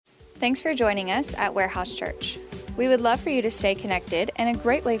Thanks for joining us at Warehouse Church. We would love for you to stay connected, and a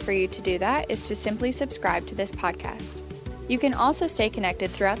great way for you to do that is to simply subscribe to this podcast. You can also stay connected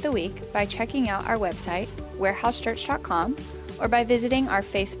throughout the week by checking out our website, warehousechurch.com, or by visiting our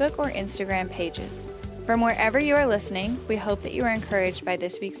Facebook or Instagram pages. From wherever you are listening, we hope that you are encouraged by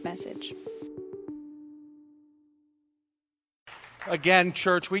this week's message. Again,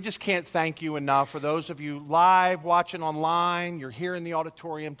 church, we just can't thank you enough. For those of you live, watching online, you're here in the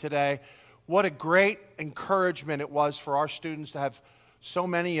auditorium today. What a great encouragement it was for our students to have so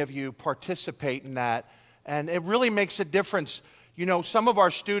many of you participate in that. And it really makes a difference. You know, some of our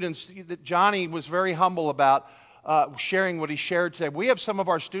students, Johnny was very humble about sharing what he shared today. We have some of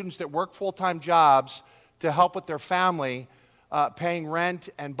our students that work full-time jobs to help with their family, paying rent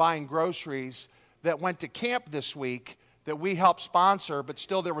and buying groceries, that went to camp this week that we helped sponsor, but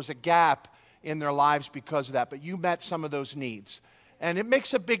still there was a gap in their lives because of that. But you met some of those needs. And it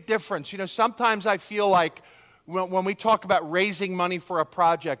makes a big difference. You know, sometimes I feel like when we talk about raising money for a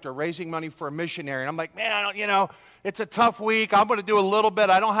project or raising money for a missionary, and I'm like, man, it's a tough week. I'm going to do a little bit.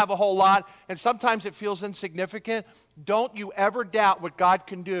 I don't have a whole lot. And sometimes it feels insignificant. Don't you ever doubt what God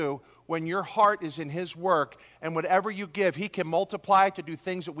can do when your heart is in His work, and whatever you give, He can multiply it to do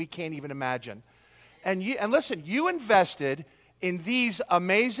things that we can't even imagine. And listen, you invested in these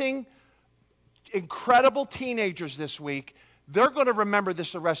amazing, incredible teenagers this week. They're going to remember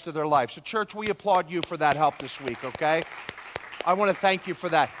this the rest of their life. So church, we applaud you for that help this week, okay? I want to thank you for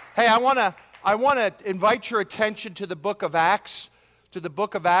that. Hey, I want to invite your attention to the book of Acts,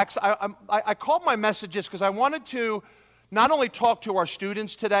 I called my messages because I wanted to not only talk to our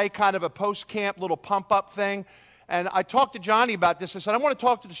students today, kind of a post-camp little pump-up thing. And I talked to Johnny about this. I said, I want to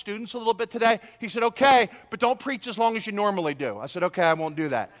talk to the students a little bit today. He said, okay, but don't preach as long as you normally do. I said, okay, I won't do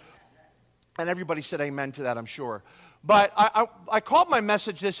that. And everybody said amen to that, I'm sure. But I called my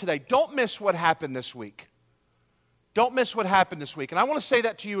message this today. Don't miss what happened this week. Don't miss what happened this week. And I want to say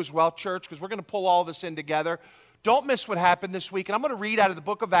that to you as well, church, because we're going to pull all this in together. Don't miss what happened this week. And I'm going to read out of the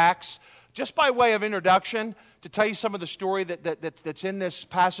book of Acts, just by way of introduction, to tell you some of the story that's in this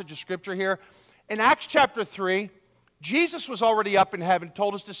passage of Scripture here. In Acts chapter 3, Jesus was already up in heaven,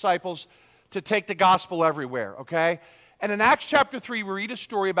 told His disciples to take the gospel everywhere, okay? And in Acts chapter 3, we read a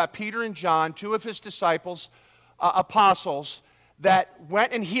story about Peter and John, two of His disciples, apostles, that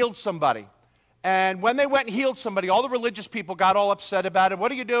went and healed somebody. And when they went and healed somebody, all the religious people got all upset about it.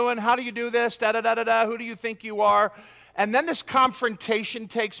 What are you doing? How do you do this? Da-da-da-da-da. Who do you think you are? And then this confrontation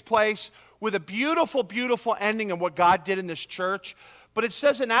takes place with a beautiful, beautiful ending of what God did in this church. But it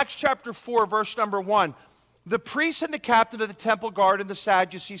says in Acts chapter 4, verse number 1, the priests and the captain of the temple guard and the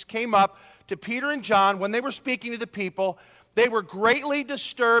Sadducees came up to Peter and John when they were speaking to the people. They were greatly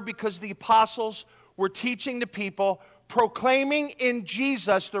disturbed because the apostles were teaching the people, proclaiming in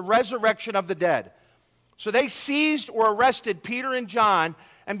Jesus the resurrection of the dead. So they seized or arrested Peter and John,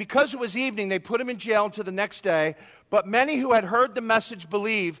 and because it was evening, they put them in jail until the next day. But many who had heard the message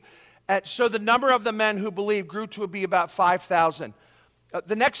believed, so the number of the men who believed grew to be about 5,000.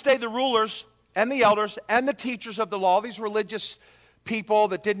 The next day, the rulers and the elders and the teachers of the law, these religious people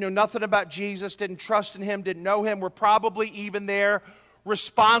that didn't know nothing about Jesus, didn't trust in Him, didn't know Him, were probably even there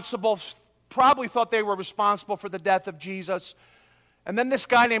responsible, probably thought they were responsible for the death of Jesus. And then this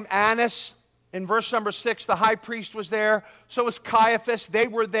guy named Annas, in verse number 6, the high priest was there. So was Caiaphas. They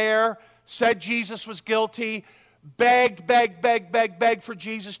were there, said Jesus was guilty, begged for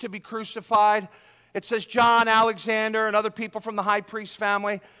Jesus to be crucified. It says John, Alexander, and other people from the high priest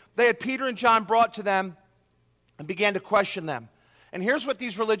family, they had Peter and John brought to them and began to question them. And here's what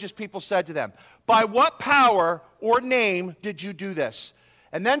these religious people said to them. By what power or name did you do this?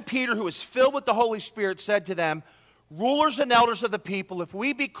 And then Peter, who was filled with the Holy Spirit, said to them, rulers and elders of the people, if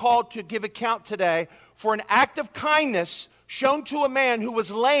we be called to give account today for an act of kindness shown to a man who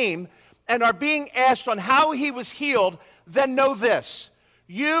was lame and are being asked on how he was healed, then know this,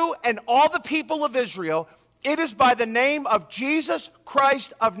 you and all the people of Israel, it is by the name of Jesus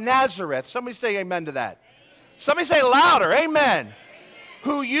Christ of Nazareth. Somebody say amen to that. Somebody say louder, amen.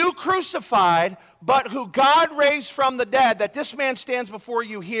 Who you crucified, but who God raised from the dead, that this man stands before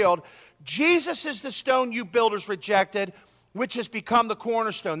you healed. Jesus is the stone you builders rejected, which has become the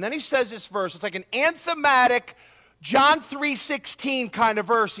cornerstone. Then he says this verse, it's like an anthematic John 3:16 kind of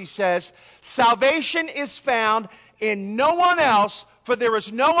verse. He says, salvation is found in no one else, for there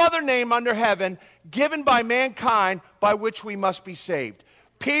is no other name under heaven given by mankind by which we must be saved.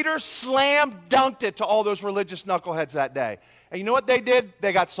 Peter slam dunked it to all those religious knuckleheads that day. And you know what they did?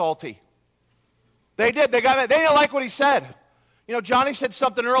 They got salty. They did. They didn't like what he said. You know, Johnny said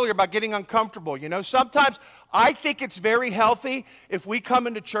something earlier about getting uncomfortable. You know, sometimes I think it's very healthy if we come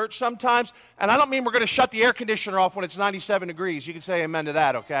into church sometimes, and I don't mean we're going to shut the air conditioner off when it's 97 degrees. You can say amen to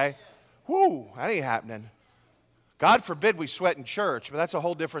that, okay? Whoo, that ain't happening. God forbid we sweat in church, but that's a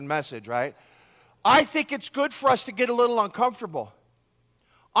whole different message, right? I think it's good for us to get a little uncomfortable.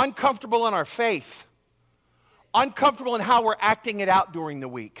 Uncomfortable in our faith. Uncomfortable in how we're acting it out during the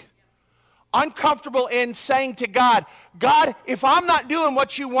week. Uncomfortable in saying to God, God, if I'm not doing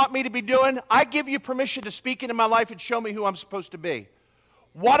what you want me to be doing, I give you permission to speak into my life and show me who I'm supposed to be,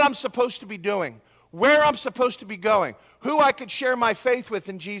 what I'm supposed to be doing, where I'm supposed to be going, who I could share my faith with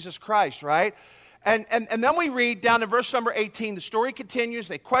in Jesus Christ, right? And then we read down in verse number 18, the story continues.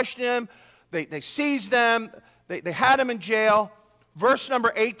 They question him, they seized them, they had him in jail. Verse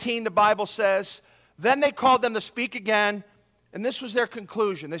number 18, the Bible says, then they called them to speak again. And this was their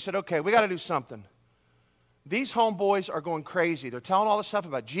conclusion. They said, okay, we got to do something. These homeboys are going crazy. They're telling all this stuff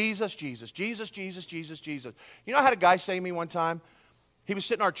about Jesus, Jesus, Jesus, Jesus, Jesus, Jesus. You know, I had a guy say to me one time, he was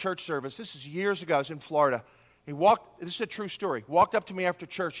sitting in our church service. This is years ago. I was in Florida. This is a true story. Walked up to me after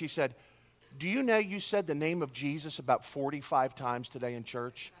church. He said, do you know you said the name of Jesus about 45 times today in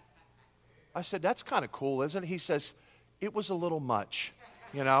church? I said, that's kind of cool, isn't it? He says, it was a little much,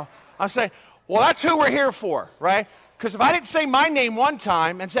 you know. I say, well, that's who we're here for, right? Because if I didn't say my name one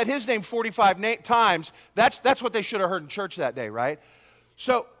time and said his name 45 times, that's what they should have heard in church that day, right?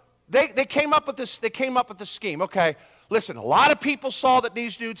 So they came up with this. They came up with this scheme. Okay, listen. A lot of people saw that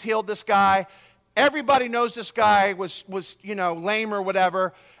these dudes healed this guy. Everybody knows this guy was lame or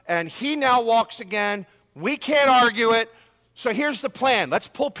whatever, and he now walks again. We can't argue it. So here's the plan. Let's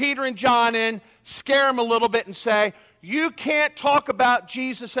pull Peter and John in, scare them a little bit, and say, you can't talk about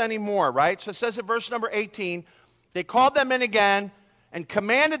Jesus anymore, right? So it says in verse number 18. They called them in again and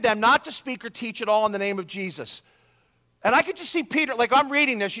commanded them not to speak or teach at all in the name of Jesus. And I could just see Peter, like I'm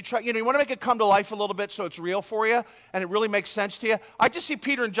reading this, you want to make it come to life a little bit so it's real for you and it really makes sense to you. I just see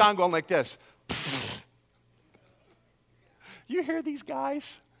Peter and John going like this. You hear these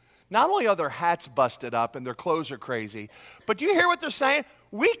guys? Not only are their hats busted up and their clothes are crazy, but do you hear what they're saying?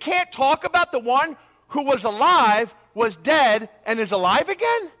 We can't talk about the one who was alive, was dead, and is alive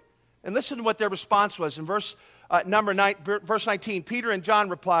again? And listen to what their response was in verse 19, Peter and John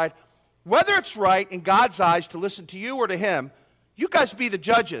replied, whether it's right in God's eyes to listen to you or to him, you guys be the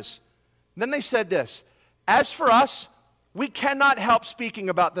judges. And then they said this, as for us, we cannot help speaking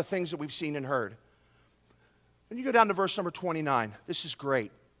about the things that we've seen and heard. Then you go down to verse number 29. This is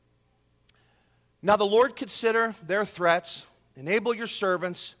great. Now the Lord consider their threats, enable your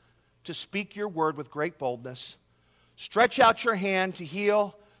servants to speak your word with great boldness. Stretch out your hand to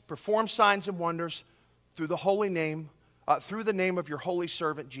heal, perform signs and wonders, through the name of your holy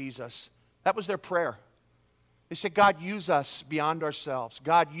servant Jesus. That was their prayer. They said, God, use us beyond ourselves.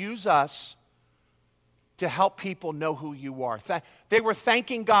 God, use us to help people know who you are. They were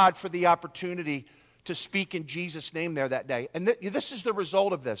thanking God for the opportunity to speak in Jesus' name there that day. And this is the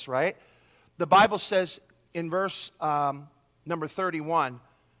result of this, right? The Bible says in verse number 31,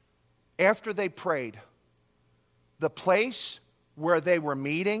 after they prayed, the place where they were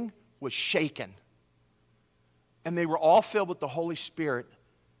meeting was shaken. And they were all filled with the Holy Spirit.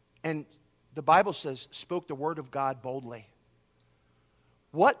 And the Bible says, spoke the word of God boldly.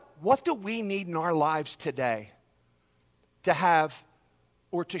 What do we need in our lives today to have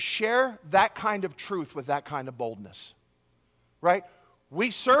or to share that kind of truth with that kind of boldness? Right?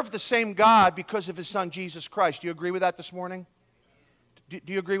 We serve the same God because of his son, Jesus Christ. Do you agree with that this morning? Do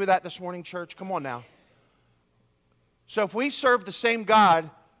you agree with that this morning, church? Come on now. So if we serve the same God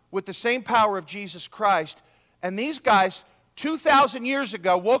with the same power of Jesus Christ, and these guys 2,000 years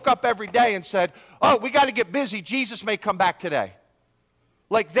ago woke up every day and said, oh, we got to get busy. Jesus may come back today.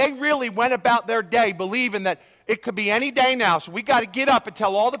 Like they really went about their day believing that it could be any day now. So we got to get up and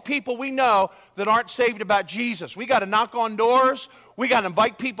tell all the people we know that aren't saved about Jesus. We got to knock on doors. We got to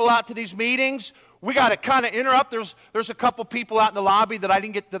invite people out to these meetings. We got to kind of interrupt. There's a couple people out in the lobby that I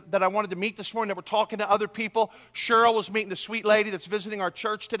didn't get that I wanted to meet this morning that were talking to other people. Cheryl was meeting the sweet lady that's visiting our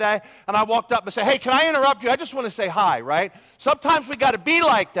church today, and I walked up and said, "Hey, can I interrupt you? I just want to say hi." Right? Sometimes we got to be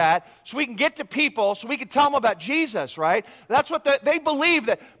like that so we can get to people, so we can tell them about Jesus. Right? That's what they believe,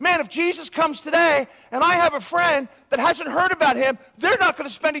 that man, if Jesus comes today and I have a friend that hasn't heard about him, they're not going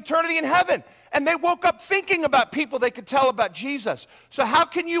to spend eternity in heaven. And they woke up thinking about people they could tell about Jesus. So how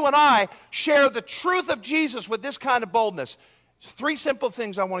can you and I share the truth of Jesus with this kind of boldness? 3 simple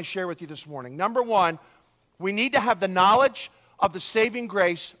things I want to share with you this morning. Number 1, we need to have the knowledge of the saving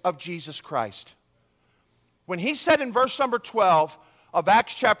grace of Jesus Christ. When he said in verse number 12 of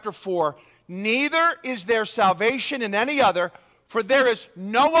Acts chapter 4, neither is there salvation in any other, For there is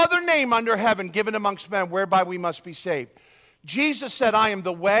no other name under heaven given amongst men whereby we must be saved. Jesus said, I am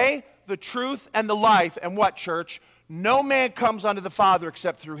the way, the truth, and the life. And what, church? No man comes unto the Father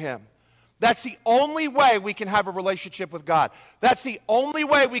except through him. That's the only way we can have a relationship with God. That's the only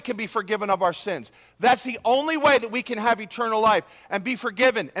way we can be forgiven of our sins. That's the only way that we can have eternal life and be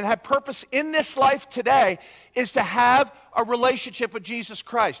forgiven and have purpose in this life today is to have a relationship with Jesus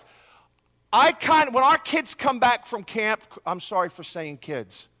Christ. When our kids come back from camp, I'm sorry for saying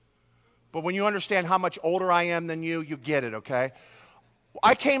kids, but when you understand how much older I am than you get it, okay?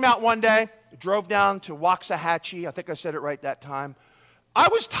 I came out one day, drove down to Waxahachie. I think I said it right that time. I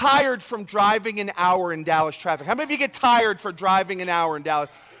was tired from driving an hour in Dallas traffic. How many of you get tired for driving an hour in Dallas?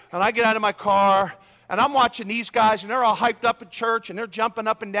 And I get out of my car, and I'm watching these guys, and they're all hyped up at church, and they're jumping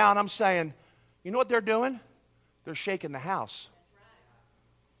up and down. I'm saying, you know what they're doing? They're shaking the house.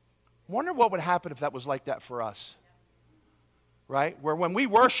 Wonder what would happen if that was like that for us. Right? Where when we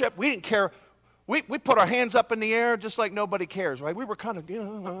worship, we didn't care. We put our hands up in the air just like nobody cares, right? We were kind of,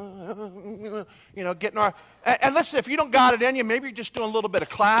 getting our... And listen, if you don't got it in you, maybe you're just doing a little bit of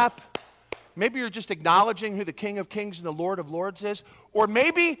clap. Maybe you're just acknowledging who the King of Kings and the Lord of Lords is. Or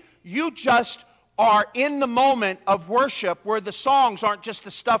maybe you just are in the moment of worship where the songs aren't just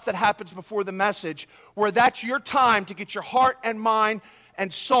the stuff that happens before the message, where that's your time to get your heart and mind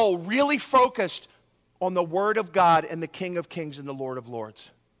and soul really focused on the Word of God and the King of Kings and the Lord of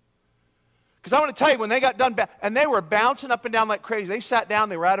Lords. Because I want to tell you, when they got done, and they were bouncing up and down like crazy. They sat down,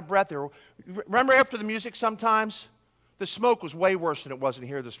 they were out of breath. Remember after the music sometimes? The smoke was way worse than it was in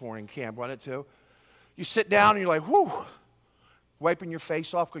here this morning, Cam, wasn't it too? You sit down and you're like, whew, wiping your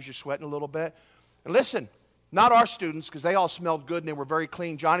face off because you're sweating a little bit. And listen, not our students, because they all smelled good and they were very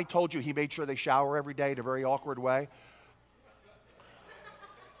clean. Johnny told you he made sure they shower every day in a very awkward way.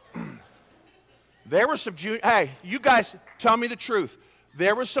 There were some, hey, you guys, tell me the truth.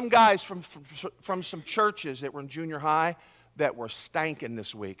 There were some guys from some churches that were in junior high that were stanking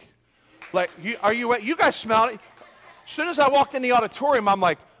this week. Like, you guys smell it? As soon as I walked in the auditorium, I'm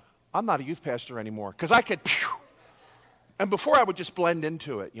like, I'm not a youth pastor anymore. Because I could, and before I would just blend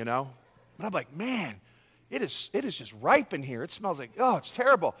into it, you know. But I'm like, man, it is just ripe in here. It smells like, oh, it's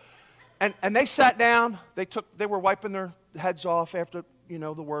terrible. And they sat down. They were wiping their heads off after,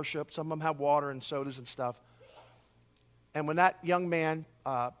 the worship. Some of them had water and sodas and stuff. And when that young man,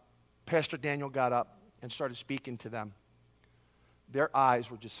 Pastor Daniel, got up and started speaking to them, their eyes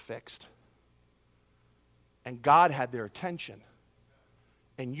were just fixed. And God had their attention.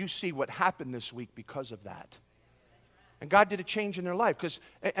 And you see what happened this week because of that. And God did a change in their life.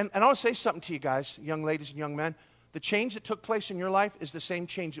 And I want to say something to you guys, young ladies and young men. The change that took place in your life is the same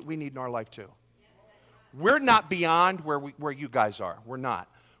change that we need in our life too. We're not beyond where you guys are. We're not.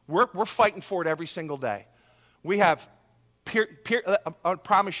 We're fighting for it every single day. We have I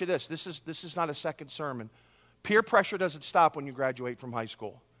promise you this is not a second sermon. Peer pressure doesn't stop when you graduate from high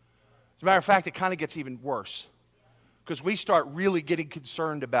school. As a matter of fact, it kind of gets even worse. Because we start really getting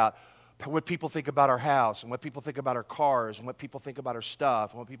concerned about what people think about our house, and what people think about our cars, and what people think about our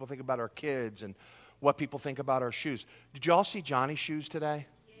stuff, and what people think about our kids, and what people think about our shoes. Did you all see Johnny's shoes today?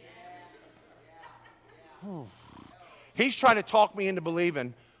 Yeah. He's trying to talk me into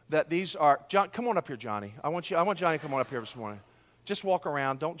believing that these are, John, come on up here, Johnny. I want Johnny to come on up here this morning. Just walk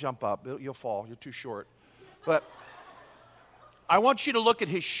around. Don't jump up. You'll fall. You're too short. But I want you to look at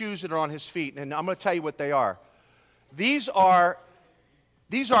his shoes that are on his feet, and I'm going to tell you what they are. These are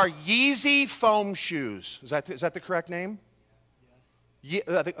Yeezy foam shoes. Is that the correct name? Yes.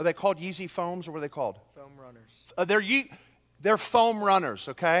 Are they called Yeezy foams, or what are they called? Foam runners. They're foam runners,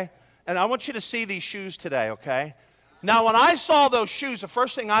 okay? And I want you to see these shoes today, okay? Now, when I saw those shoes, the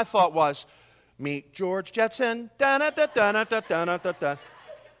first thing I thought was, meet George Jetson, da-na-da-da-na-da-da-na-da-da.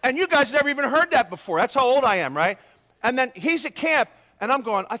 And you guys never even heard that before. That's how old I am, right? And then he's at camp, and I'm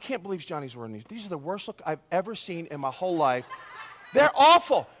going, I can't believe Johnny's wearing these. These are the worst look I've ever seen in my whole life. They're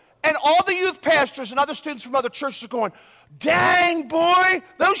awful. And all the youth pastors and other students from other churches are going, dang, boy,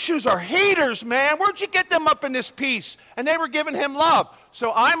 those shoes are haters, man. Where'd you get them up in this piece? And they were giving him love.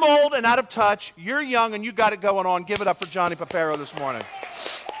 So I'm old and out of touch. You're young, and you got it going on. Give it up for Johnny Papero this morning.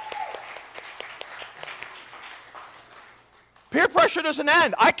 Peer pressure doesn't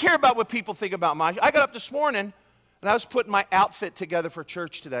end. I care about what people think about mine. I got up this morning, and I was putting my outfit together for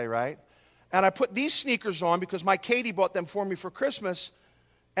church today, right? And I put these sneakers on because my Katie bought them for me for Christmas.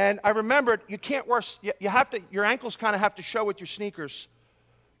 And I remembered, you can't wear, your ankles kind of have to show with your sneakers.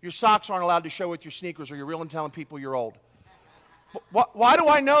 Your socks aren't allowed to show with your sneakers, or you're really telling people you're old. Why do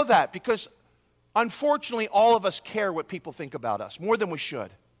I know that? Because unfortunately, all of us care what people think about us, more than we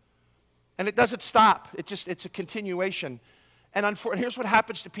should. And it doesn't stop. It's a continuation. And here's what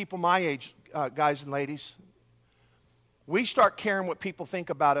happens to people my age, guys and ladies. We start caring what people think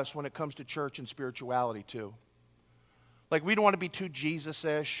about us when it comes to church and spirituality too. Like, we don't want to be too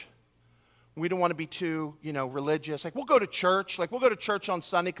Jesus-ish. We don't want to be too, religious. Like, we'll go to church. Like, we'll go to church on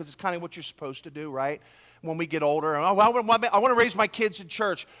Sunday because it's kind of what you're supposed to do, right? When we get older. I want to raise my kids in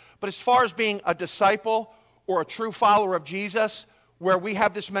church. But as far as being a disciple or a true follower of Jesus, where we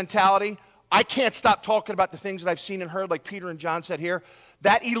have this mentality, I can't stop talking about the things that I've seen and heard, like Peter and John said here.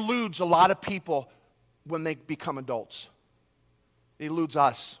 That eludes a lot of people when they become adults. It eludes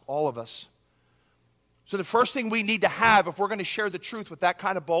us, all of us. So the first thing we need to have if we're going to share the truth with that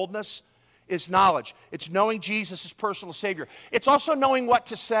kind of boldness is knowledge. It's knowing Jesus as personal Savior. It's also knowing what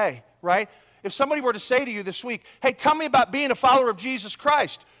to say, right? If somebody were to say to you this week, hey, tell me about being a follower of Jesus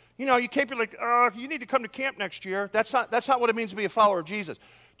Christ. You can't be like, you need to come to camp next year. That's not what it means to be a follower of Jesus.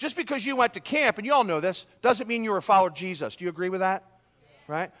 Just because you went to camp, and you all know this, doesn't mean you're a follower of Jesus. Do you agree with that?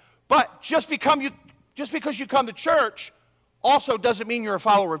 Right? But just because you come to church also doesn't mean you're a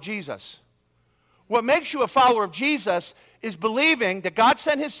follower of Jesus. What makes you a follower of Jesus is believing that God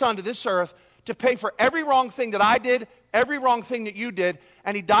sent his son to this earth to pay for every wrong thing that I did, every wrong thing that you did,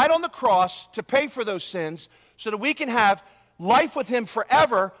 and he died on the cross to pay for those sins so that we can have life with him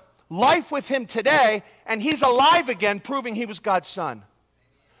forever, life with him today, and he's alive again, proving he was God's son.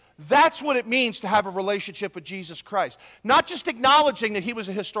 That's what it means to have a relationship with Jesus Christ. Not just acknowledging that he was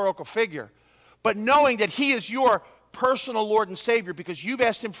a historical figure, but knowing that he is your personal Lord and Savior because you've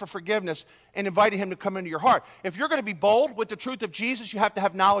asked him for forgiveness and invited him to come into your heart. If you're going to be bold with the truth of Jesus, you have to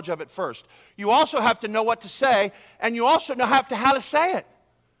have knowledge of it first. You also have to know what to say, and you also have to how to say it.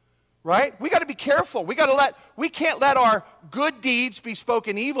 Right? We got to be careful. We can't let our good deeds be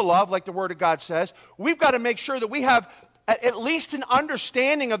spoken evil of, like the Word of God says. We've got to make sure that we have at least an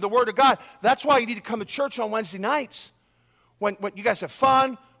understanding of the Word of God. That's why you need to come to church on Wednesday nights. When you guys have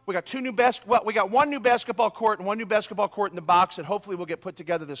fun. We got we got one new basketball court and one new basketball court in the box that hopefully will get put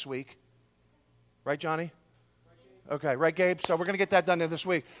together this week. Right, Johnny? Okay, right, Gabe? So we're going to get that done this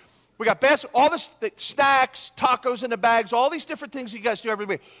week. We got all the snacks, tacos in the bags, all these different things you guys do every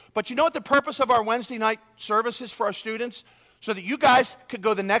week. But you know what the purpose of our Wednesday night service is for our students? So that you guys could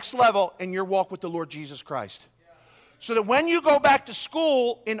go the next level in your walk with the Lord Jesus Christ. So that when you go back to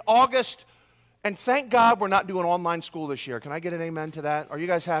school in August, and thank God we're not doing online school this year. Can I get an amen to that? Are you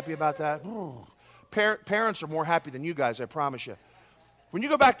guys happy about that? Parents are more happy than you guys, I promise you. When you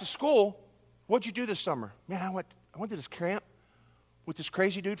go back to school, what'd you do this summer? Man, I went to this camp with this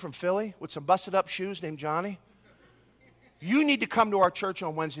crazy dude from Philly with some busted up shoes named Johnny. You need to come to our church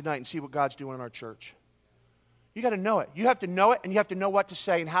on Wednesday night and see what God's doing in our church. You got to know it. You have to know it, and you have to know what to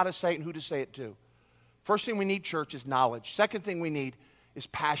say and how to say it and who to say it to. First thing we need, church, is knowledge. Second thing we need is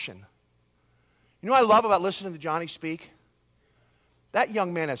passion. You know what I love about listening to Johnny speak? That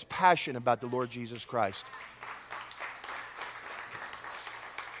young man has passion about the Lord Jesus Christ.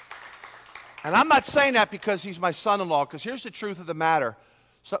 And I'm not saying that because he's my son-in-law, because here's the truth of the matter.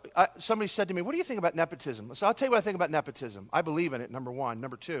 So, somebody said to me, what do you think about nepotism? So I'll tell you what I think about nepotism. I believe in it, number one.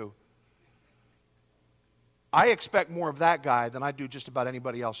 Number two, I expect more of that guy than I do just about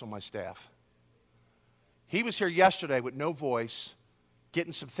anybody else on my staff. He was here yesterday with no voice,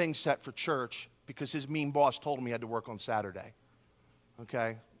 getting some things set for church, because his mean boss told him he had to work on Saturday.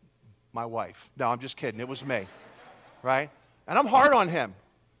 Okay? My wife. No, I'm just kidding. It was me. Right? And I'm hard on him.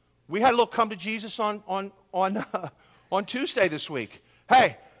 We had a little come to Jesus on Tuesday this week.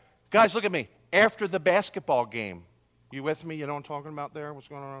 Hey, guys, look at me. After the basketball game. You with me? You know what I'm talking about there? What's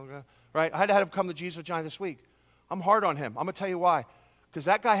going on? Right? I had to have him come to Jesus with Johnny this week. I'm hard on him. I'm going to tell you why. Because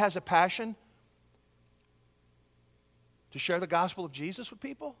that guy has a passion to share the gospel of Jesus with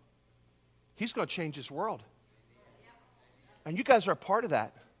people. He's going to change this world. And you guys are a part of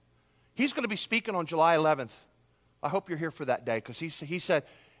that. He's going to be speaking on July 11th. I hope you're here for that day, because he said,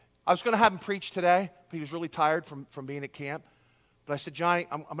 I was going to have him preach today, but he was really tired from being at camp. But I said, Johnny,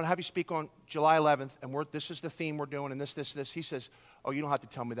 I'm going to have you speak on July 11th, and this is the theme we're doing, and this. He says, oh, you don't have to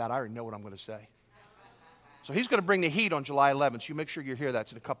tell me that. I already know what I'm going to say. So he's going to bring the heat on July 11th, so you make sure you're here.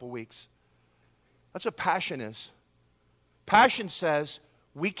 That's in a couple weeks. That's what passion is. Passion says,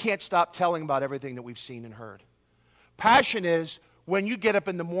 we can't stop telling about everything that we've seen and heard. Passion is when you get up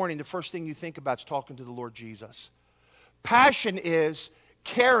in the morning, the first thing you think about is talking to the Lord Jesus. Passion is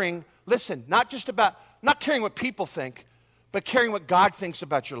caring, listen, not caring what people think, but caring what God thinks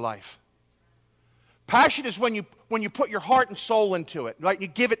about your life. Passion is when you put your heart and soul into it, right? You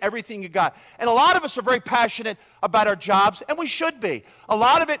give it everything you got. And a lot of us are very passionate about our jobs, and we should be. A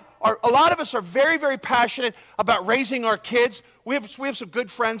lot of us are very, very passionate about raising our kids. We have some good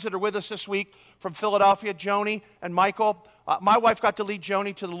friends that are with us this week from Philadelphia, Joni and Michael. My wife got to lead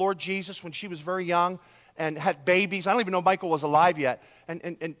Joni to the Lord Jesus when she was very young and had babies. I don't even know Michael was alive yet.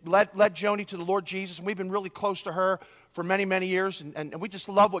 And led Joni to the Lord Jesus. And we've been really close to her for many, many years. And we just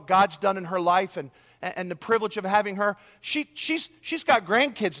love what God's done in her life and the privilege of having her. She's got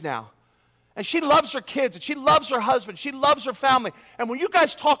grandkids now. And she loves her kids, and she loves her husband, she loves her family. And when you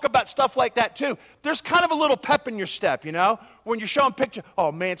guys talk about stuff like that too, there's kind of a little pep in your step, you know? When you're showing pictures.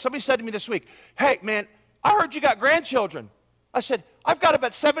 Oh man, somebody said to me this week, hey man, I heard you got grandchildren. I said, I've got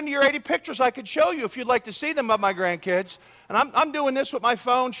about 70 or 80 pictures I could show you if you'd like to see them of my grandkids. And I'm doing this with my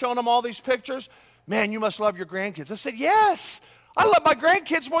phone, showing them all these pictures. Man, you must love your grandkids. I said, yes, I love my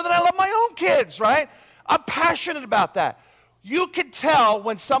grandkids more than I love my own kids, right? I'm passionate about that. You can tell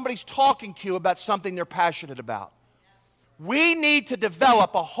when somebody's talking to you about something they're passionate about. We need to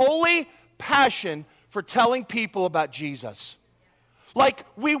develop a holy passion for telling people about Jesus. Like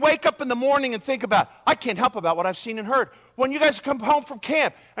we wake up in the morning and think about, I can't help about what I've seen and heard. When you guys come home from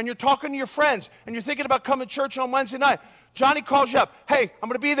camp and you're talking to your friends and you're thinking about coming to church on Wednesday night, Johnny calls you up. Hey, I'm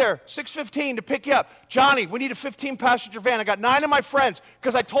going to be there 6:15 to pick you up. Johnny, we need a 15-passenger van. I got 9 of my friends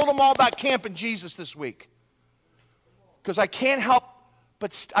because I told them all about camp and Jesus this week. Because I can't help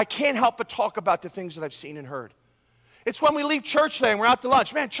but talk about the things that I've seen and heard. It's when we leave church today and we're out to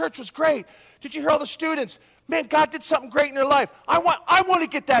lunch. Man, church was great. Did you hear all the students? Man, God did something great in their life. I want to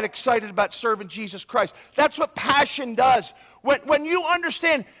get that excited about serving Jesus Christ. That's what passion does. When you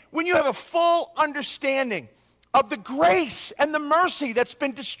understand, when you have a full understanding of the grace and the mercy that's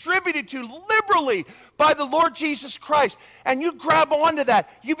been distributed to you liberally by the Lord Jesus Christ, and you grab onto that,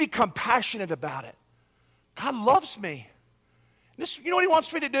 you become passionate about it. God loves me. You know what he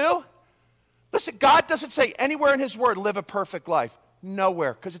wants me to do? Listen, God doesn't say anywhere in his word, live a perfect life.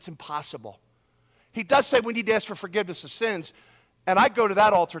 Nowhere, because it's impossible. He does say we need to ask for forgiveness of sins, and I go to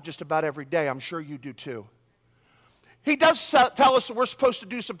that altar just about every day. I'm sure you do too. He does tell us that we're supposed to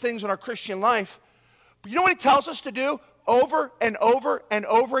do some things in our Christian life, but you know what he tells us to do over and over and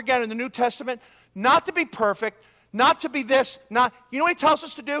over again in the New Testament? Not to be perfect, not to be this, you know what he tells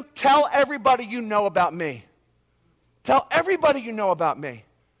us to do? Tell everybody you know about me. Tell everybody you know about me.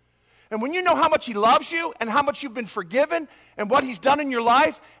 And when you know how much he loves you and how much you've been forgiven and what he's done in your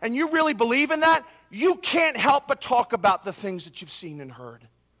life, and you really believe in that, you can't help but talk about the things that you've seen and heard.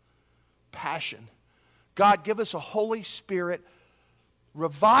 Passion. God, give us a Holy Spirit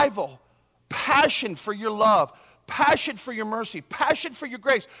revival, passion for your love, passion for your mercy, passion for your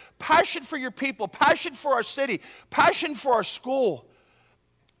grace, passion for your people, passion for our city, passion for our school.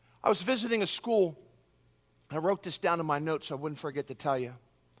 I was visiting a school. I wrote this down in my notes so I wouldn't forget to tell you.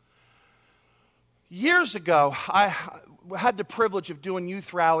 Years ago, I had the privilege of doing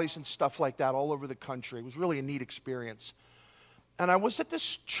youth rallies and stuff like that all over the country. It was really a neat experience. And I was at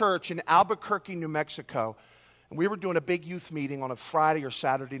this church in Albuquerque, New Mexico, and we were doing a big youth meeting on a Friday or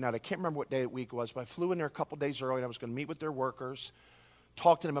Saturday night. I can't remember what day of the week it was, but I flew in there a couple days early, and I was going to meet with their workers,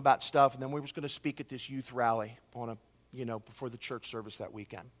 talk to them about stuff, and then we were going to speak at this youth rally before the church service that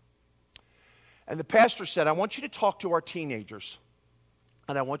weekend. And the pastor said, I want you to talk to our teenagers,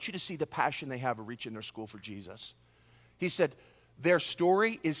 and I want you to see the passion they have of reaching their school for Jesus. He said, their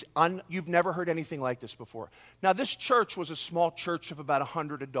story is, you've never heard anything like this before. Now, this church was a small church of about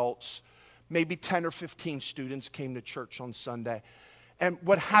 100 adults. Maybe 10 or 15 students came to church on Sunday. And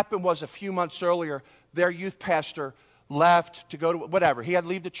what happened was a few months earlier, their youth pastor left to go to whatever. He had to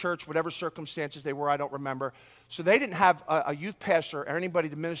leave the church, whatever circumstances they were, I don't remember. So they didn't have a youth pastor or anybody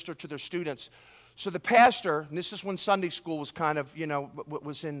to minister to their students. So the pastor, and this is when Sunday school was kind of,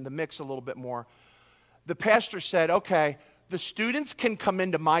 was in the mix a little bit more. The pastor said, okay, the students can come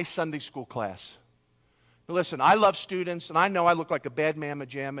into my Sunday school class. Now listen, I love students, and I know I look like a bad mamma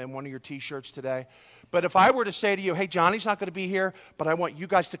jamma in one of your t-shirts today. But if I were to say to you, hey, Johnny's not going to be here, but I want you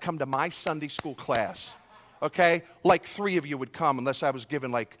guys to come to my Sunday school class, okay? Like 3 of you would come unless I was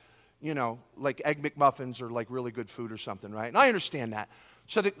given like Egg McMuffins or like really good food or something, right? And I understand that.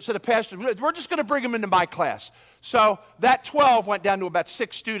 So the pastor, we're just going to bring them into my class. So that 12 went down to about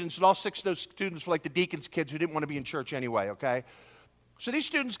 6 students, and all 6 of those students were like the deacon's kids who didn't want to be in church anyway, okay? So these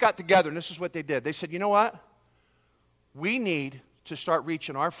students got together, and this is what they did. They said, you know what? We need to start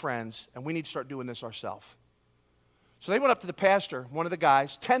reaching our friends, and we need to start doing this ourselves. So they went up to the pastor, one of the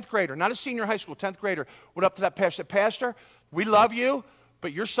guys, 10th grader, not a senior in high school, 10th grader, went up to that pastor, said, Pastor, we love you,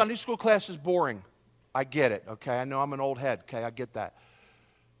 but your Sunday school class is boring. I get it, okay? I know I'm an old head, okay? I get that.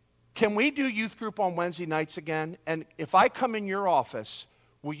 can we do youth group on Wednesday nights again? And if I come in your office,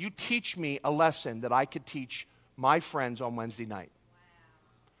 will you teach me a lesson that I could teach my friends on Wednesday night? Wow.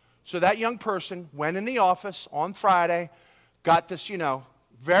 So that young person went in the office on Friday, got this,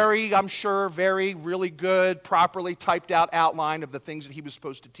 very, I'm sure, very, really good, properly typed out outline of the things that he was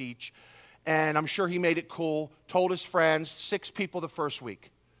supposed to teach. And I'm sure he made it cool, told his friends, 6 people the first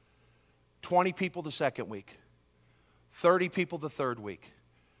week, 20 people the second week, 30 people the third week,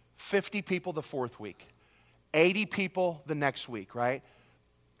 50 people the fourth week, 80 people the next week, right?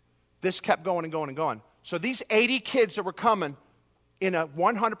 This kept going and going and going. So these 80 kids that were coming in a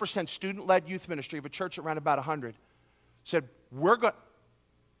 100% student-led youth ministry of a church around about 100 said, we're not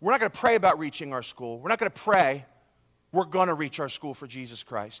going to pray about reaching our school. We're not going to pray. We're going to reach our school for Jesus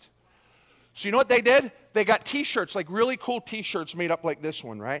Christ. So you know what they did? They got T-shirts, like really cool T-shirts made up like this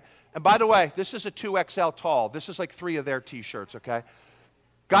one, right? And by the way, this is a 2XL tall. This is like 3 of their T-shirts, okay?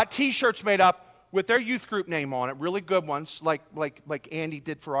 Got T-shirts made up with their youth group name on it, really good ones, like Andy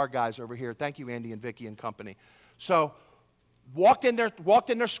did for our guys over here. Thank you, Andy and Vicky and company. So walked in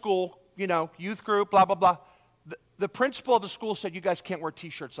their school, youth group, blah, blah, blah. The principal of the school said, you guys can't wear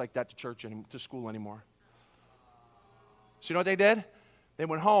T-shirts like that to school anymore. So you know what they did? They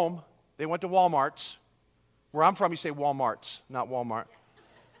went home. They went to Walmart's. Where I'm from, you say Walmart's, not Walmart.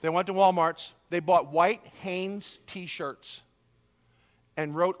 They went to Walmart's. They bought white Hanes T-shirts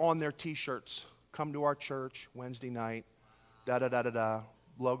and wrote on their T-shirts, come to our church Wednesday night, da-da-da-da-da,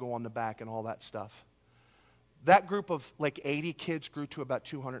 logo on the back and all that stuff. That group of like 80 kids grew to about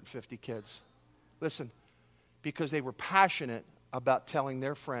 250 kids. Listen, because they were passionate about telling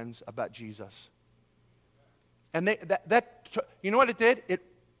their friends about Jesus. And you know what it did?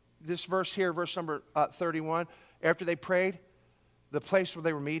 This verse here, verse number 31, after they prayed, the place where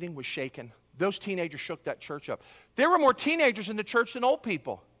they were meeting was shaken. Those teenagers shook that church up. There were more teenagers in the church than old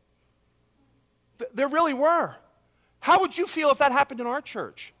people. There really were. How would you feel if that happened in our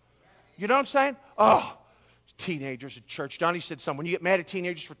church? You know what I'm saying? Oh, teenagers at church. Donnie said something. When you get mad at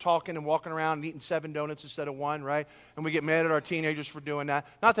teenagers for talking and walking around and eating 7 donuts instead of 1, right? And we get mad at our teenagers for doing that.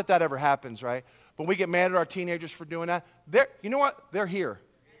 Not that that ever happens, right? But we get mad at our teenagers for doing that. You know what? They're here.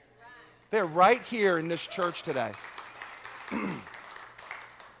 They're right here in this church today.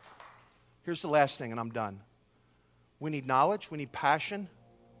 Here's the last thing, and I'm done. We need knowledge, we need passion,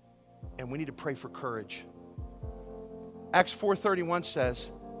 and we need to pray for courage. Acts 4:31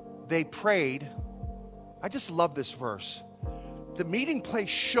 says, they prayed. I just love this verse. The meeting place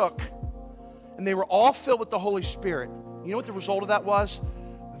shook, and they were all filled with the Holy Spirit. You know what the result of that was?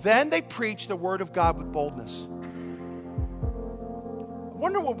 Then they preached the word of God with boldness. I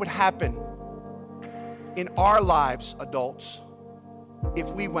wonder what would happen in our lives, adults, if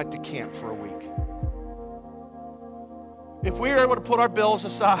we went to camp for a week. If we were able to put our bills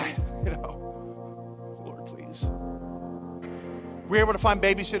aside, Lord, please. We were able to find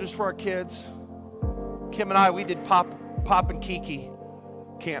babysitters for our kids. Kim and I, we did Pop and Kiki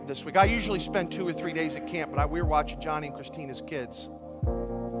camp this week. I usually spend 2 or 3 days at camp, but we were watching Johnny and Christina's kids.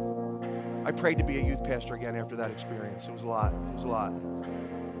 I prayed to be a youth pastor again after that experience. It was a lot. It was a lot.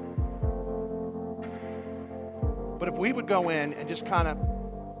 But if we would go in and just kind of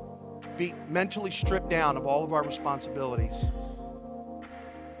be mentally stripped down of all of our responsibilities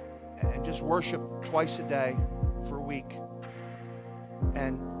and just worship twice a day for a week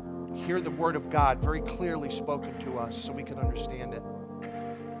and hear the word of God very clearly spoken to us so we can understand it.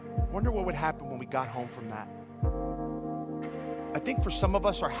 I wonder what would happen when we got home from that. I think for some of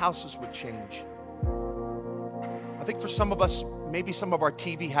us, our houses would change. I think for some of us, maybe some of our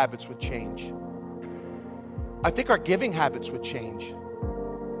TV habits would change. I think our giving habits would change.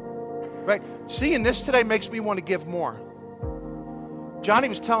 Right? Seeing this today makes me want to give more. Johnny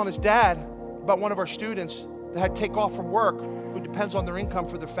was telling his dad about one of our students that had to take off from work, who depends on their income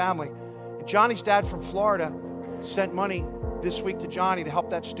for their family. And Johnny's dad from Florida sent money this week to Johnny to help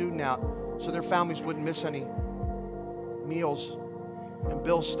that student out so their families wouldn't miss any meals and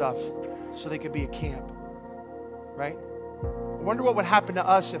bill stuff so they could be at camp. Right? I wonder what would happen to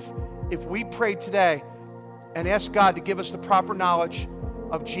us if we prayed today and ask God to give us the proper knowledge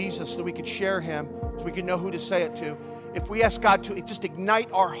of Jesus so that we could share him, so we could know who to say it to. If we ask God to just ignite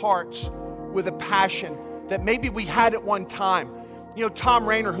our hearts with a passion that maybe we had at one time. Tom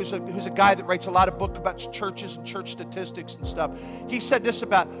Rainer, who's a guy that writes a lot of books about churches and church statistics and stuff, he said this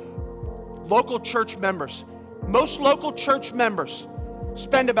about local church members. Most local church members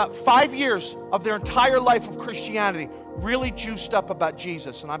spend about 5 years of their entire life of Christianity really juiced up about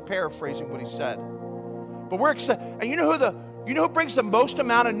Jesus. And I'm paraphrasing what he said. But we're excited. And you know who You know who brings the most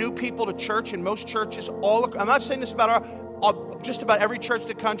amount of new people to church in most churches? I'm not saying this about just about every church in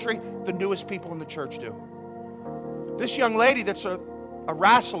the country. The newest people in the church do. This young lady that's a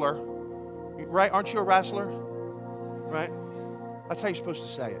wrestler, right? Aren't you a wrestler? Right? That's how you're supposed to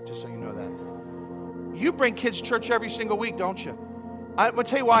say it, just so you know that. You bring kids to church every single week, don't you? I'm going to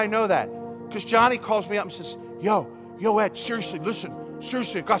tell you why I know that. Because Johnny calls me up and says, yo, Ed, seriously, listen.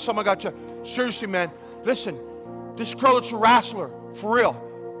 Seriously, got something I got to. Seriously, man, listen. This girl that's a wrestler, for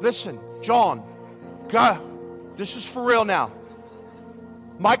real. Listen, John, God, this is for real now.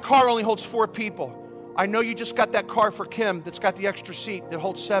 My car only holds 4 people. I know you just got that car for Kim that's got the extra seat that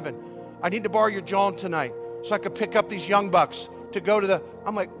holds 7. I need to borrow your John tonight so I could pick up these young bucks to go to the...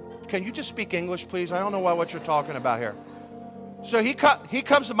 I'm like, can you just speak English, please? I don't know what you're talking about here. So he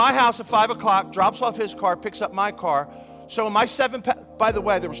comes to my house at 5 o'clock, drops off his car, picks up my car. So in my 7... By the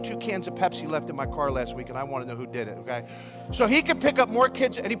way, there was 2 cans of Pepsi left in my car last week, and I want to know who did it, okay? So he could pick up more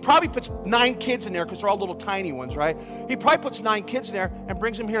kids, and he probably puts 9 kids in there because they're all little tiny ones, right? He probably puts 9 kids in there and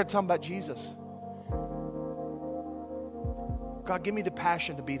brings them here to tell them about Jesus. God, give me the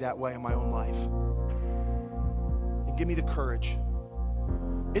passion to be that way in my own life. And give me the courage.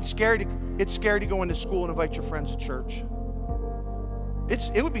 It's scary to go into school and invite your friends to church.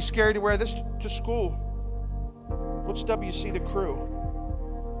 It would be scary to wear this to school. What's WC the Crew?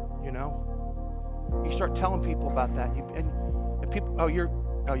 You know? You start telling people about that. And people, you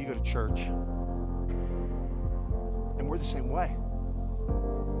go to church. And we're the same way.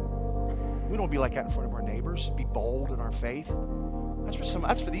 We don't be like that in front of our neighbors. Be bold in our faith. That's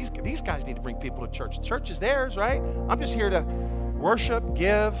for these guys need to bring people to church. Church is theirs, right? I'm just here to worship,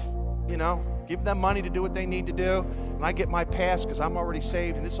 give them money to do what they need to do. And I get my pass because I'm already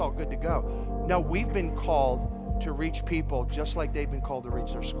saved and it's all good to go. No, we've been called to reach people just like they've been called to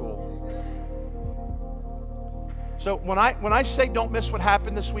reach their school. So when I say don't miss what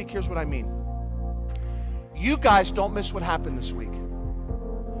happened this week, here's what I mean. You guys don't miss what happened this week.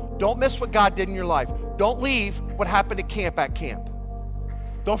 Don't miss what God did in your life. Don't leave what happened at camp.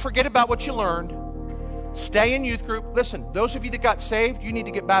 Don't forget about what you learned. Stay in youth group. Listen, those of you that got saved, you need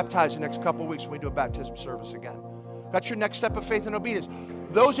to get baptized the next couple of weeks when we do a baptism service again. That's your next step of faith and obedience.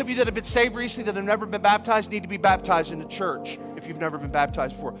 Those of you that have been saved recently that have never been baptized need to be baptized in the church if you've never been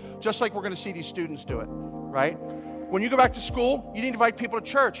baptized before. Just like we're going to see these students do it, right? When you go back to school, you need to invite people to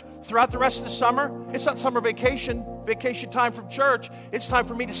church. Throughout the rest of the summer, it's not summer vacation time from church. It's time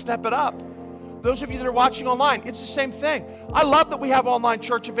for me to step it up. Those of you that are watching online, it's the same thing. I love that we have online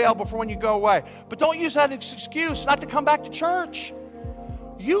church available for when you go away. But don't use that as an excuse not to come back to church.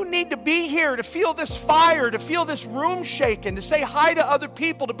 You need to be here to feel this fire, to feel this room shaking, to say hi to other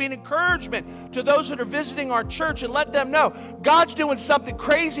people, to be an encouragement to those that are visiting our church and let them know God's doing something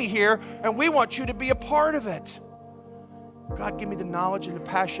crazy here and we want you to be a part of it. God, give me the knowledge and the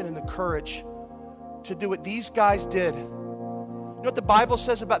passion and the courage to do what these guys did. You know what the Bible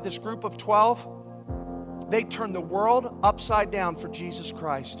says about this group of 12? They turned the world upside down for Jesus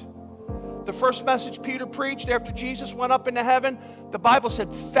Christ. The first message Peter preached after Jesus went up into heaven, the Bible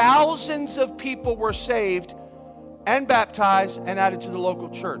said thousands of people were saved and baptized and added to the local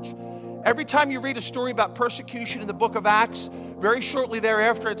church. Every time you read a story about persecution in the book of Acts, very shortly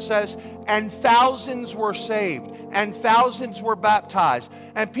thereafter it says, and thousands were saved, and thousands were baptized,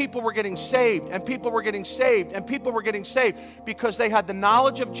 and people were getting saved, and people were getting saved, and people were getting saved because they had the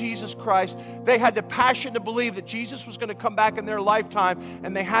knowledge of Jesus Christ. They had the passion to believe that Jesus was going to come back in their lifetime,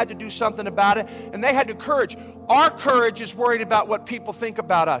 and they had to do something about it, and they had the courage. Our courage is worried about what people think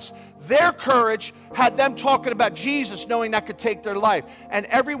about us. Their courage had them talking about Jesus, knowing that could take their life. And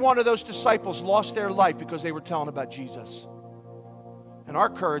every one of those disciples lost their life because they were telling about Jesus. And our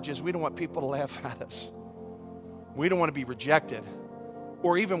courage is we don't want people to laugh at us. We don't want to be rejected.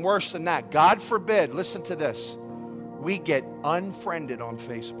 Or even worse than that, God forbid, listen to this, we get unfriended on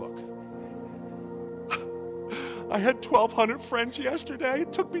Facebook. I had 1,200 friends yesterday.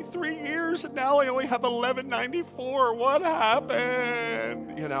 It took me 3 years, and now I only have 1,194. What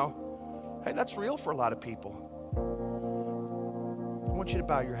happened? You know, hey, that's real for a lot of people. I want you to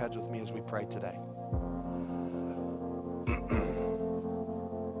bow your heads with me as we pray today.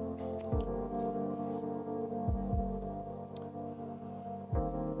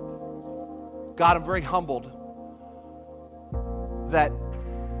 God, I'm very humbled that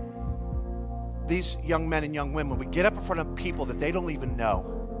these young men and young women, we get up in front of people that they don't even know.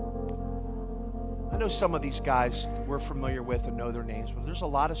 I know some of these guys we're familiar with and know their names, but there's a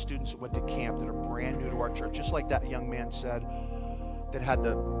lot of students that went to camp that are brand new to our church, just like that young man said that had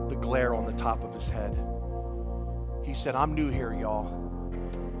the glare on the top of his head. He said, I'm new here, y'all.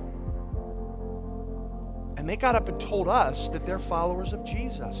 And they got up and told us that they're followers of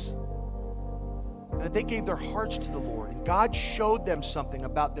Jesus. And that they gave their hearts to the Lord. And God showed them something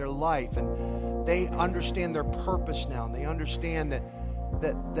about their life. And they understand their purpose now. And they understand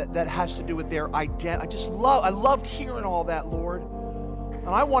that has to do with their identity. I loved hearing all that, Lord. And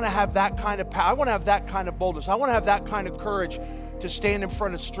I want to have that kind of power. I want to have that kind of boldness. I want to have that kind of courage to stand in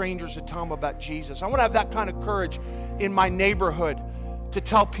front of strangers and tell them about Jesus. I want to have that kind of courage in my neighborhood to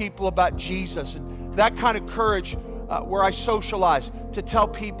tell people about Jesus. And that kind of courage where I socialize to tell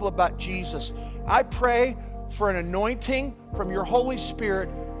people about Jesus. I pray for an anointing from your Holy Spirit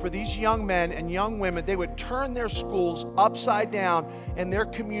for these young men and young women. They would turn their schools upside down and their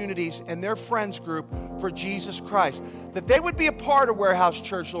communities and their friends group for Jesus Christ. That they would be a part of Warehouse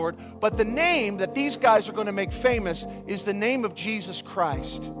Church, Lord, but the name that these guys are going to make famous is the name of Jesus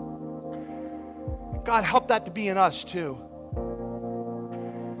Christ. God, help that to be in us too.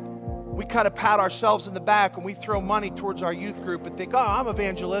 We kind of pat ourselves in the back when we throw money towards our youth group and think, oh, I'm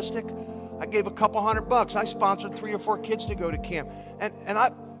evangelistic. I gave a couple $100. I sponsored 3 or 4 kids to go to camp. And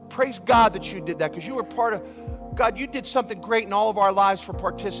I praise God that you did that, because you were part of, God, you did something great in all of our lives for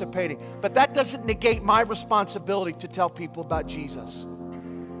participating. But that doesn't negate my responsibility to tell people about Jesus.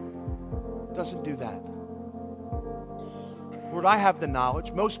 It doesn't do that. Lord, I have the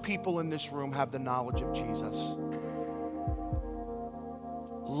knowledge. Most people in this room have the knowledge of Jesus.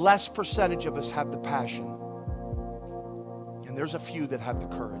 Less percentage of us have the passion. And there's a few that have the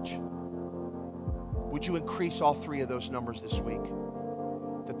courage. Would you increase all 3 of those numbers this week?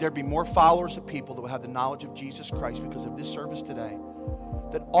 That there be more followers of people that will have the knowledge of Jesus Christ because of this service today.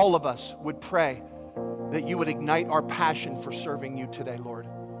 That all of us would pray that you would ignite our passion for serving you today, Lord.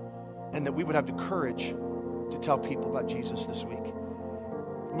 And that we would have the courage to tell people about Jesus this week.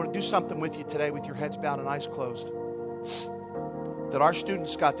 I'm going to do something with you today with your heads bowed and eyes closed that our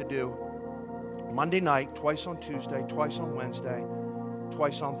students got to do Monday night, twice on Tuesday, twice on Wednesday,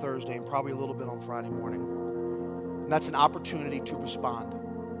 twice on Thursday, and probably a little bit on Friday morning. And that's an opportunity to respond.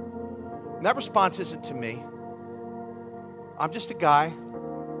 And that response isn't to me. I'm just a guy,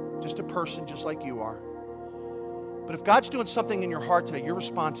 just a person just like you are. But if God's doing something in your heart today, your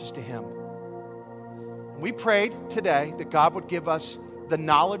response is to Him. And we prayed today that God would give us the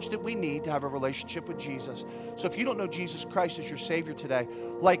knowledge that we need to have a relationship with Jesus. So if you don't know Jesus Christ as your Savior today,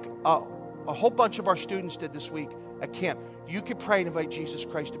 like a whole bunch of our students did this week at camp, you could pray and invite Jesus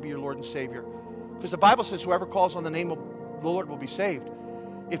Christ to be your Lord and Savior. Because the Bible says whoever calls on the name of the Lord will be saved.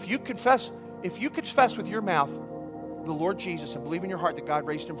 If you confess with your mouth the Lord Jesus and believe in your heart that God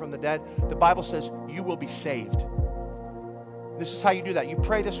raised Him from the dead, the Bible says you will be saved. This is how you do that. You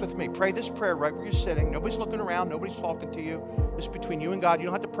pray this with me. Pray this prayer right where you're sitting. Nobody's looking around. Nobody's talking to you. This is between you and God. You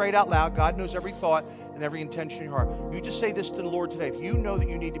don't have to pray it out loud. God knows every thought and every intention in your heart. You just say this to the Lord today. If you know that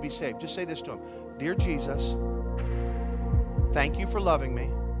you need to be saved, just say this to Him. Dear Jesus, thank you for loving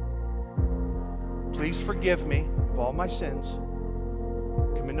me. Please forgive me of all my sins.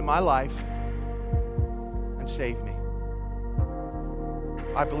 Come into my life and save me.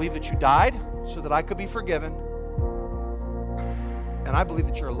 I believe that you died so that I could be forgiven. And I believe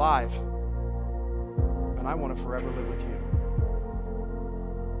that you're alive. And I want to forever live with you.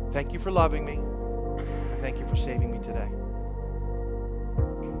 Thank you for loving me. And thank you for saving me today.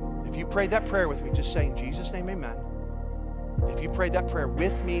 If you prayed that prayer with me, just say in Jesus' name, amen. If you prayed that prayer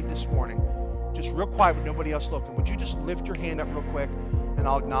with me this morning, just real quiet with nobody else looking, would you just lift your hand up real quick and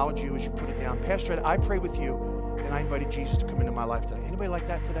I'll acknowledge you as you put it down. Pastor Ed, I pray with you and I invited Jesus to come into my life today. Anybody like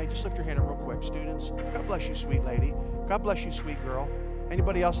that today? Just lift your hand up real quick. Students, God bless you, sweet lady. God bless you, sweet girl.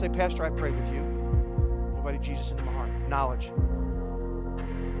 Anybody else say, Pastor, I pray with you. Invited Jesus into my heart. Knowledge.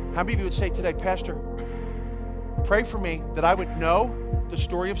 How many of you would say today, Pastor, pray for me that I would know the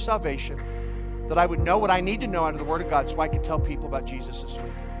story of salvation, that I would know what I need to know out of the Word of God so I can tell people about Jesus this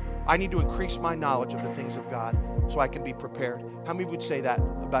week. I need to increase my knowledge of the things of God so I can be prepared. How many would say that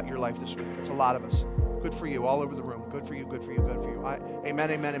about your life this week? It's a lot of us. Good for you, all over the room. Good for you, good for you, good for you.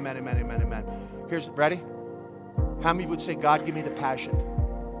 Amen, amen, amen, amen, amen, amen. Ready? How many would say, God, give me the passion?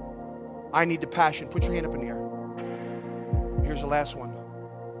 I need the passion. Put your hand up in the air. Here's the last one.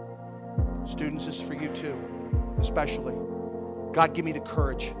 Students, this is for you too, especially. God, give me the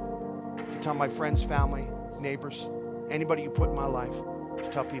courage to tell my friends, family, neighbors, anybody you put in my life, to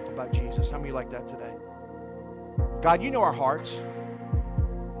tell people about Jesus. How many like that today? God, you know our hearts.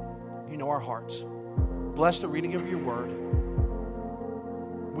 You know our hearts. Bless the reading of your word.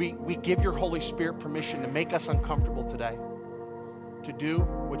 We give your Holy Spirit permission to make us uncomfortable today, to do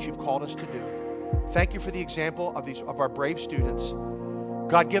what you've called us to do. Thank you for the example of our brave students.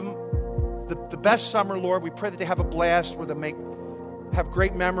 God, give them the best summer, Lord. We pray that they have a blast where they make have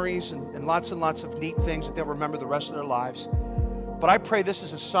great memories and lots of neat things that they'll remember the rest of their lives. But I pray this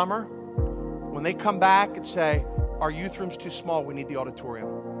is a summer when they come back and say, our youth room's too small, we need the auditorium.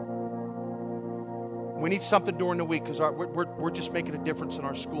 We need something during the week because we're just making a difference in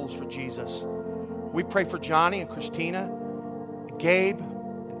our schools for Jesus. We pray for Johnny and Christina, and Gabe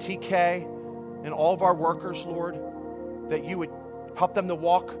and TK, and all of our workers, Lord, that you would help them to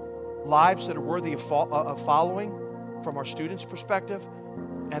walk lives that are worthy of following from our students' perspective,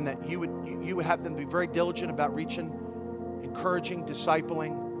 and that you would have them be very diligent about reaching, encouraging,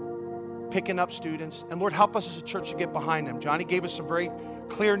 discipling, picking up students. And Lord, help us as a church to get behind them. Johnny gave us some very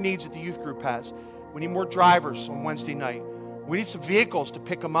clear needs that the youth group has. We need more drivers on Wednesday night. We need some vehicles to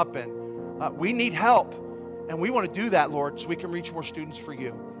pick them up in. We need help, and we want to do that, Lord, so we can reach more students for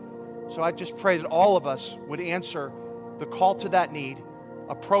you. So I just pray that all of us would answer the call to that need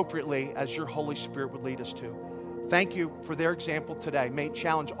appropriately as your Holy Spirit would lead us to. Thank you for their example today. May it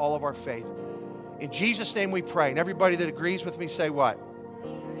challenge all of our faith. In Jesus' name we pray. And everybody that agrees with me say what?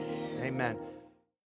 Amen. Amen.